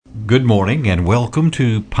Good morning and welcome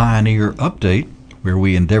to Pioneer Update, where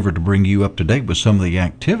we endeavor to bring you up to date with some of the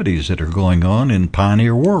activities that are going on in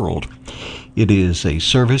Pioneer World. It is a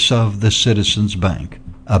service of the Citizens Bank,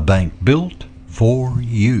 a bank built for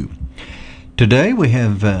you. Today we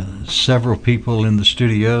have several people in the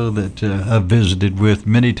studio that I've visited with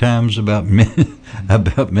many times about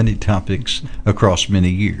many topics across many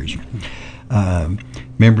years.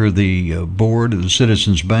 Member of the board of the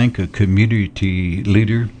Citizens Bank, a community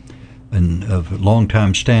leader and of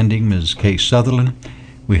long-time standing, Ms. Kay Sutherland.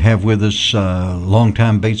 We have with us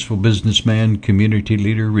longtime Batesville businessman, community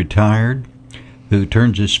leader, retired, who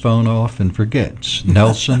turns his phone off and forgets,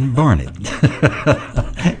 Nelson Barnett.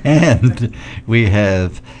 And we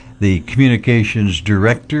have the communications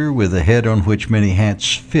director with a head on which many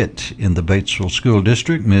hats fit in the Batesville School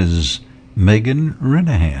District, Ms. Megan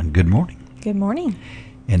Renahan. Good morning. Good morning.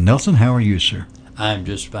 And Nelson, how are you, sir? I'm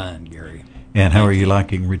just fine, Gary. And how are you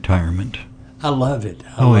liking retirement? I love it.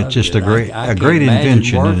 It's just a great invention. I can't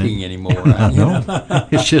imagine working anymore. No,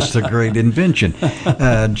 it's just a great invention.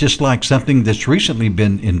 Just like something that's recently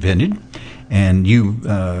been invented, and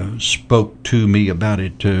you spoke to me about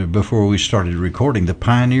it before we started recording, the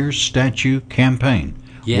Pioneer Statue Campaign.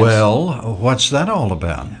 Yes. Well, what's that all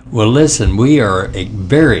about? Well, listen, we are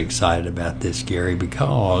very excited about this, Gary,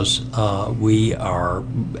 because we are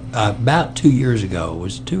about 2 years ago, it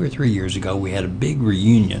was 2 or 3 years ago, we had a big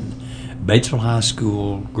reunion, Batesville High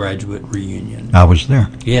School graduate reunion. I was there.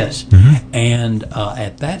 Yes. Mm-hmm. And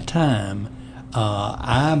at that time,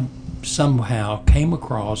 I somehow came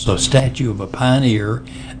across a statue of a pioneer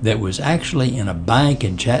that was actually in a bank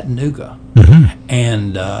in Chattanooga. Mm-hmm.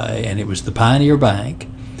 And it was the Pioneer Bank.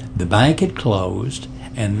 The bank had closed,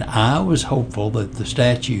 and I was hopeful that the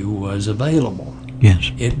statue was available.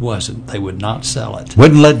 Yes. It wasn't. They would not sell it.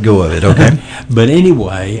 Wouldn't let go of it, okay. But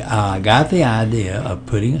anyway, I got the idea of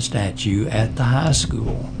putting a statue at the high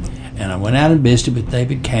school. And I went out and visited with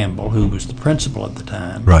David Campbell, who was the principal at the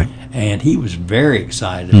time. Right. And he was very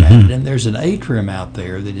excited about it. And there's an atrium out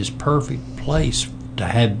there that is perfect place to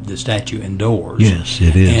have the statue indoors. Yes,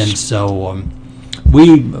 it is. And so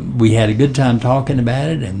we had a good time talking about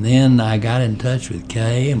it, and then I got in touch with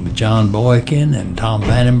Kay and with John Boykin and Tom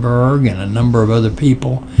Vandenberg and a number of other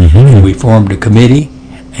people. Mm-hmm. And we formed a committee,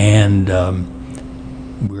 and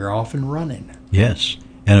we're off and running. Yes.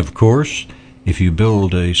 And of course, if you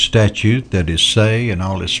build a statue that is, say, and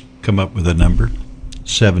I'll just come up with a number,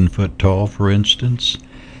 7 foot tall, for instance,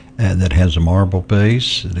 that has a marble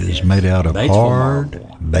base. It is made out of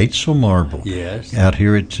Batesville marble. Yes. Out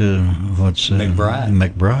here at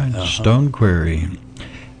McBride Stone Quarry,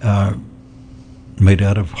 made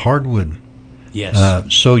out of hardwood.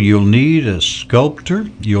 Yes. So you'll need a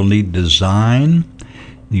sculptor. You'll need design.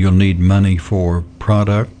 You'll need money for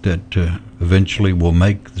product that eventually will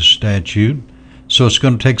make the statue. So it's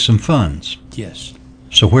going to take some funds. Yes.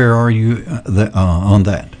 So where are you on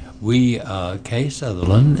that? Kay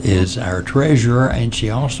Sutherland is our treasurer, and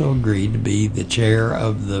she also agreed to be the chair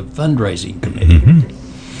of the fundraising committee.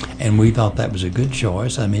 Mm-hmm. And we thought that was a good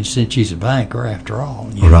choice. I mean, since she's a banker, after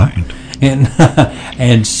all. Right.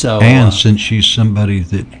 And so... And since she's somebody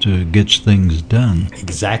that gets things done.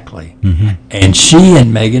 Exactly. Mm-hmm. And she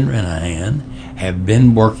and Megan Renahan have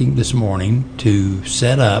been working this morning to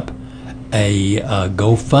set up a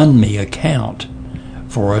GoFundMe account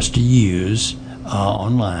for us to use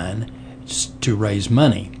online to raise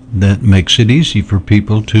money. That makes it easy for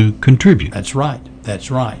people to contribute. That's right.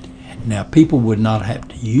 That's right. Now, people would not have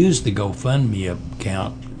to use the GoFundMe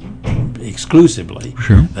account exclusively.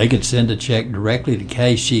 Sure. They could send a check directly to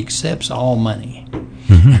Kay. She accepts all money.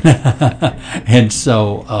 Mm-hmm. And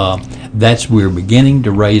so we're beginning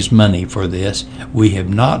to raise money for this. We have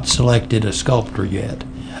not selected a sculptor yet,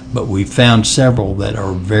 but we've found several that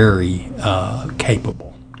are very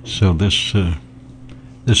capable. So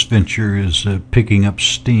this venture is picking up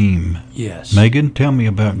steam. Yes. Megan, tell me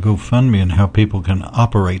about GoFundMe and how people can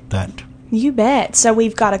operate that. You bet. So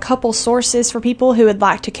we've got a couple sources for people who would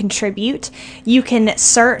like to contribute. You can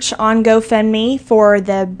search on GoFundMe for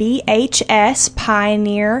the BHS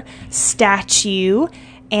Pioneer Statue,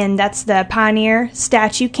 and that's the Pioneer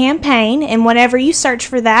Statue Campaign. And whenever you search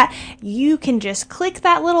for that, you can just click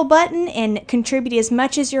that little button and contribute as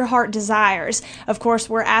much as your heart desires. Of course,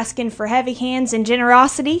 we're asking for heavy hands and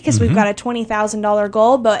generosity because we've got a $20,000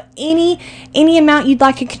 goal, but any amount you'd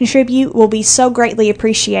like to contribute will be so greatly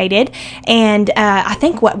appreciated. And I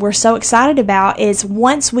think what we're so excited about is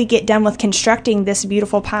once we get done with constructing this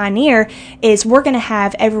beautiful Pioneer is we're going to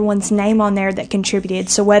have everyone's name on there that contributed.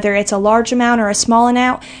 So whether it's a large amount or a small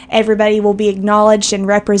amount, out, everybody will be acknowledged and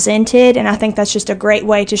represented. And I think that's just a great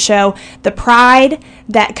way to show the pride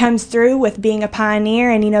that comes through with being a pioneer.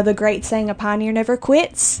 And, the great saying, a pioneer never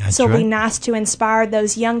quits. That's so it'll be right. nice to inspire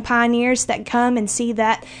those young pioneers that come and see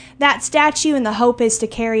that statue. And the hope is to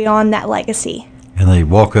carry on that legacy. And they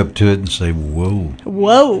walk up to it and say, "Whoa."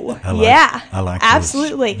 Whoa. I like- yeah. I like this.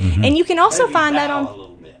 Absolutely. And you can also find that on...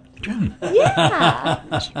 Yeah,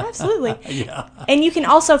 absolutely. Yeah. And you can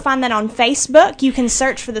also find that on Facebook. You can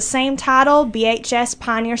search for the same title, BHS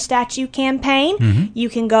Pioneer Statue Campaign. You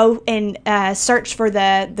can go and search for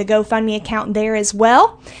the GoFundMe account there as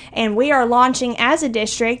well. And we are launching, as a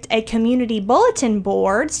district, a community bulletin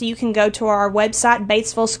board. So you can go to our website,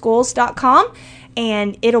 batesvilleschools.com.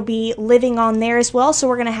 And it'll be living on there as well. So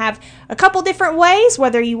we're going to have a couple different ways,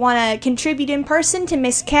 whether you want to contribute in person to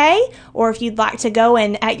Miss Kay, or if you'd like to go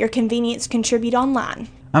and, at your convenience, contribute online.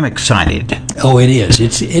 I'm excited. Oh, it is.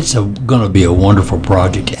 It's going to be a wonderful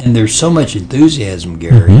project, and there's so much enthusiasm,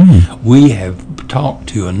 Gary. We have talked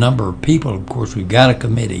to a number of people. Of course, we've got a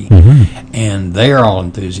committee, and they are all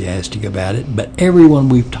enthusiastic about it. But everyone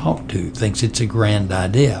we've talked to thinks it's a grand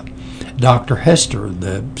idea. Dr. Hester,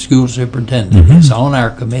 the school superintendent, is on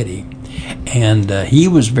our committee, and he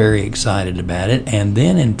was very excited about it, and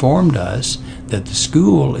then informed us that the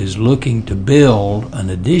school is looking to build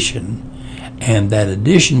an addition, and that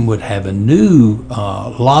addition would have a new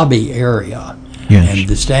lobby area, and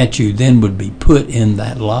the statue then would be put in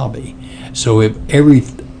that lobby. So if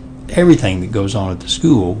everything that goes on at the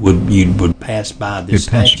school would pass by this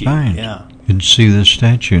statue. Yeah. You'd see this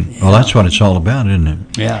statue. Yeah. Well, that's what it's all about, isn't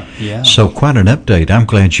it? Yeah. So quite an update. I'm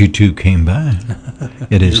glad you two came by.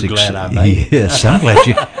 It is. You're glad I made it. Yes, I'm glad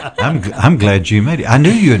you. I'm glad you made it. I knew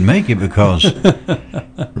you'd make it because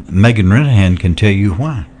Megan Renahan can tell you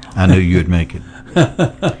why. I knew you'd make it.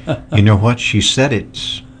 You know what? She said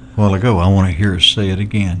it a while ago. I want to hear her say it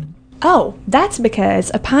again. Oh, that's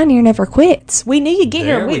because a pioneer never quits. We knew you'd get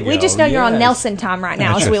There here. we We go, just know you're on yes. Nelson time right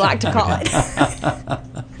now, as we like to call it.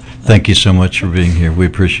 Thank you so much for being here. We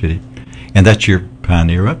appreciate it. And that's your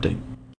Pioneer Update.